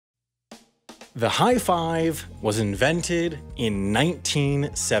The high five was invented in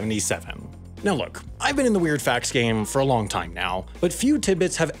 1977. Now look, I've been in the weird facts game for a long time now, but few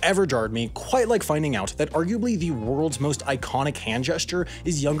tidbits have ever jarred me quite like finding out that arguably the world's most iconic hand gesture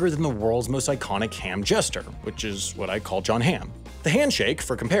is younger than the world's most iconic ham jester, which is what I call Jon Hamm. The handshake,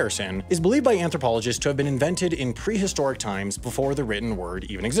 for comparison, is believed by anthropologists to have been invented in prehistoric times before the written word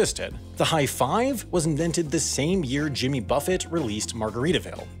even existed. The high five was invented the same year Jimmy Buffett released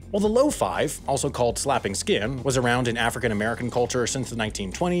Margaritaville. While the low five, also called slapping skin, was around in African American culture since the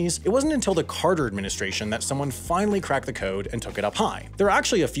 1920s, it wasn't until the Carter administration that someone finally cracked the code and took it up high. There are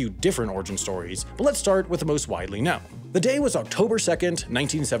actually a few different origin stories, but let's start with the most widely known. The day was October 2nd,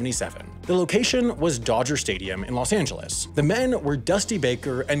 1977. The location was Dodger Stadium in Los Angeles. The men were Dusty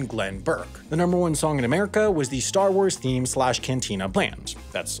Baker and Glenn Burke. The #1 song in America was the Star Wars theme / Cantina Bland.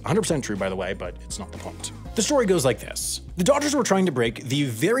 That's 100% true, by the way, but it's not the point. The story goes like this. The Dodgers were trying to break the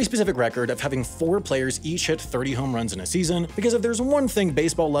very specific record of having 4 players each hit 30 home runs in a season, because if there's one thing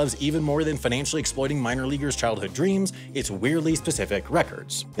baseball loves even more than financially exploiting minor leaguers' childhood dreams, it's weirdly specific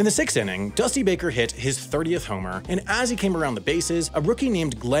records. In the 6th inning, Dusty Baker hit his 30th homer, and as he came around the bases, a rookie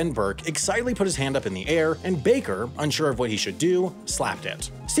named Glenn Burke excitedly put his hand up in the air, and Baker, unsure of what he should do, slapped it.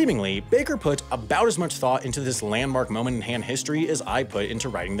 Seemingly, Baker put about as much thought into this landmark moment in hand history as I put into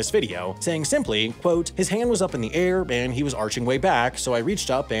writing this video, saying simply, quote, "His hand was up in the air and he was arching way back, so I reached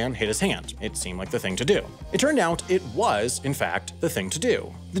up and hit his hand. It seemed like the thing to do." It turned out it was, in fact, the thing to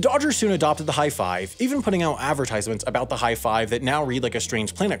do. The Dodgers soon adopted the high five, even putting out advertisements about the high five that now read like a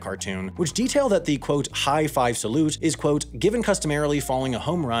Strange Planet cartoon, which detail that the, quote, high five salute is, quote, given customarily following a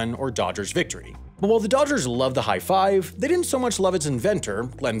home run or Dodgers victory. But while the Dodgers loved the high five, they didn't so much love its inventor,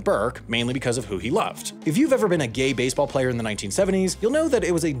 Glenn Burke, mainly because of who he loved. If you've ever been a gay baseball player in the 1970s, you'll know that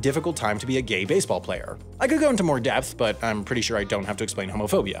it was a difficult time to be a gay baseball player. I could go into more depth, but I'm pretty sure I don't have to explain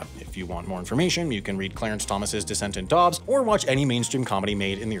homophobia. If you want more information, you can read Clarence Thomas's Descent in Dobbs or watch any mainstream comedy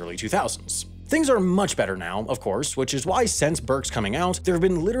made in the early 2000s. Things are much better now, of course, which is why since Burke's coming out, there have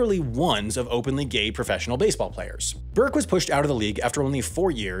been literally ones of openly gay professional baseball players. Burke was pushed out of the league after only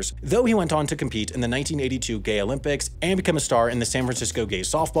 4 years, though he went on to compete in the 1982 Gay Olympics and become a star in the San Francisco Gay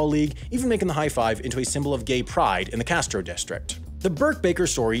Softball League, even making the high five into a symbol of gay pride in the Castro district. The Burke-Baker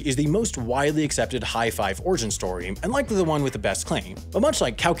story is the most widely accepted high five origin story, and likely the one with the best claim. But much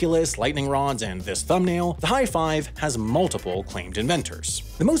like calculus, lightning rods, and this thumbnail, the high five has multiple claimed inventors.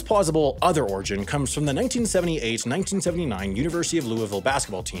 The most plausible other origin comes from the 1978-1979 University of Louisville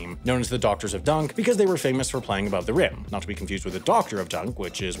basketball team, known as the Doctors of Dunk, because they were famous for playing above the rim, not to be confused with the Doctor of Dunk,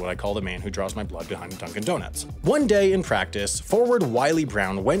 which is what I call the man who draws my blood behind Dunkin' Donuts. One day in practice, forward Wiley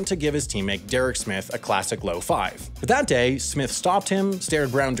Brown went to give his teammate Derek Smith a classic low five. But that day, Smith stopped him,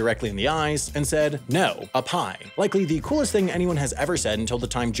 stared Brown directly in the eyes, and said, "No, up high." Likely the coolest thing anyone has ever said until the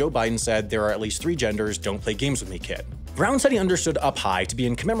time Joe Biden said, "There are at least 3 genders, don't play games with me, kid." Brown said he understood up high to be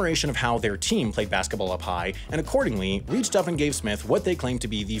in commemoration of how their team played basketball up high, and accordingly reached up and gave Smith what they claimed to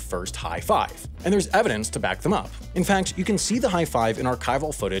be the first high five. And there's evidence to back them up. In fact, you can see the high five in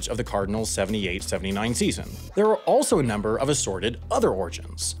archival footage of the Cardinals' 78-79 season. There are also a number of assorted other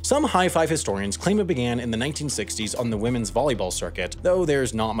origins. Some high five historians claim it began in the 1960s on the women's volleyball circuit, though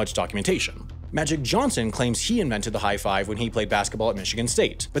there's not much documentation. Magic Johnson claims he invented the high five when he played basketball at Michigan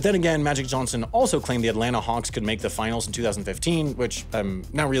State. But then again, Magic Johnson also claimed the Atlanta Hawks could make the finals in 2015, which I'm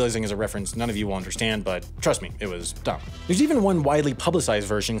now realizing is a reference none of you will understand, but trust me, it was dumb. There's even one widely publicized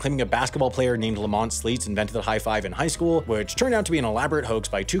version claiming a basketball player named Lamont Sleets invented the high five in high school, which turned out to be an elaborate hoax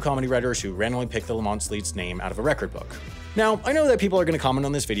by 2 comedy writers who randomly picked the Lamont Sleets name out of a record book. Now, I know that people are going to comment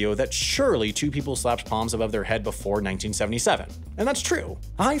on this video that surely 2 people slapped palms above their head before 1977. And that's true.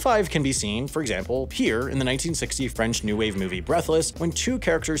 A high five can be seen, for example, here in the 1960 French New Wave movie Breathless, when 2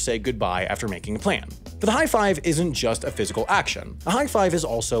 characters say goodbye after making a plan. But the high five isn't just a physical action. A high five is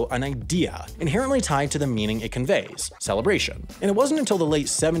also an idea, inherently tied to the meaning it conveys, celebration. And it wasn't until the late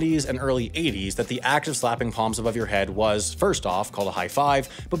 70s and early 80s that the act of slapping palms above your head was, first off, called a high five,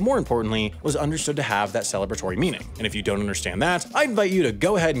 but more importantly, was understood to have that celebratory meaning. And if you don't understand that, I invite you to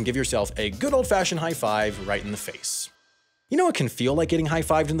go ahead and give yourself a good old-fashioned high five right in the face. You know what can feel like getting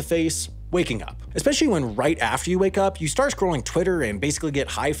high-fived in the face? Waking up. Especially when right after you wake up, you start scrolling Twitter and basically get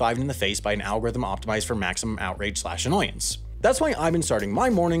high-fived in the face by an algorithm optimized for maximum outrage / annoyance. That's why I've been starting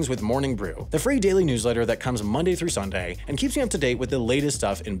my mornings with Morning Brew, the free daily newsletter that comes Monday through Sunday and keeps me up to date with the latest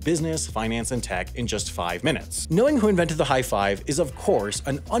stuff in business, finance, and tech in just 5 minutes. Knowing who invented the high five is of course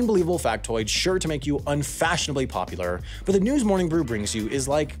an unbelievable factoid sure to make you unfashionably popular, but the news Morning Brew brings you is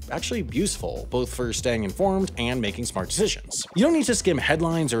actually useful, both for staying informed and making smart decisions. You don't need to skim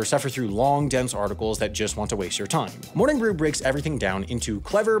headlines or suffer through long, dense articles that just want to waste your time. Morning Brew breaks everything down into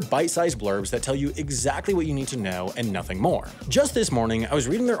clever, bite-sized blurbs that tell you exactly what you need to know and nothing more. Just this morning, I was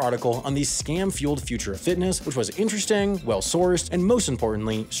reading their article on the scam-fueled future of fitness, which was interesting, well-sourced, and most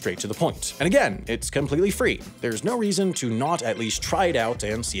importantly, straight to the point. And again, it's completely free. There's no reason to not at least try it out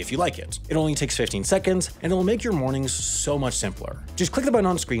and see if you like it. It only takes 15 seconds, and it'll make your mornings so much simpler. Just click the button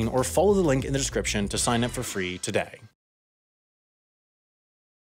on screen or follow the link in the description to sign up for free today.